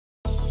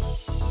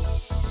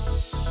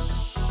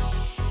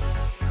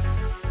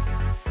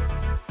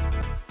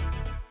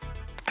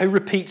Who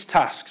repeats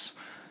tasks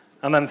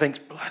and then thinks,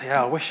 bloody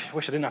hell, I wish I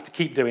didn't have to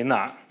keep doing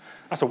that.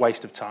 That's a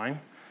waste of time.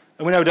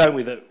 And we know, don't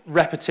we, that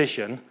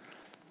repetition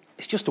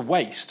is just a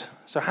waste.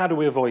 So how do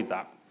we avoid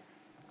that?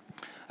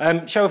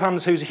 Show of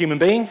hands, who's a human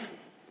being?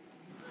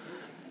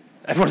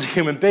 Everyone's a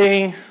human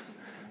being.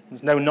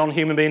 There's no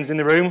non-human beings in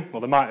the room.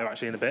 Well, there might have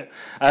actually in a bit.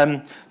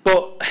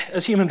 But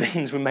as human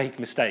beings, we make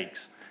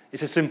mistakes.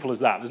 It's as simple as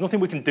that. There's nothing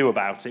we can do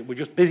about it. We're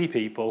just busy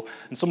people,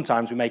 and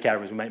sometimes we make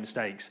errors, we make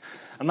mistakes.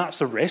 And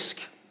that's a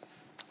risk,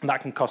 and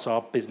that can cost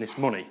our business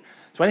money.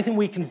 So anything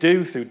we can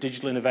do through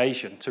digital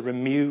innovation to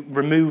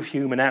remove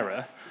human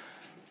error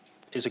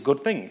is a good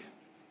thing.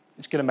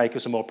 It's going to make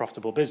us a more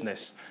profitable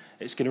business.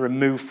 It's going to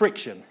remove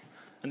friction,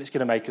 and it's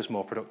going to make us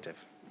more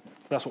productive.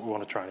 So that's what we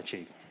want to try and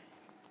achieve.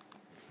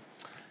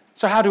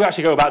 So how do we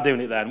actually go about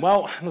doing it then?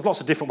 Well, there's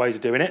lots of different ways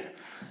of doing it.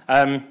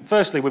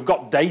 Firstly, we've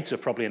got data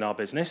probably in our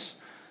business,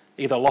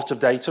 either a lot of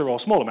data or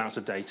small amounts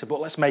of data, but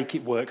let's make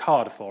it work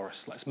harder for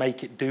us. Let's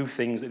make it do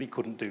things that it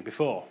couldn't do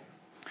before.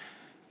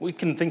 We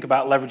can think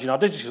about leveraging our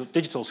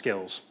digital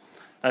skills.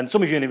 And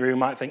some of you in the room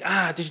might think,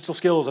 digital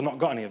skills, I've not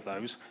got any of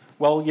those.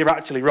 Well, you're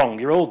actually wrong.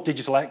 You're all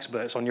digital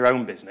experts on your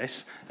own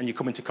business, and you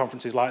come into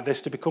conferences like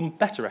this to become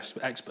better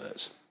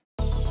experts.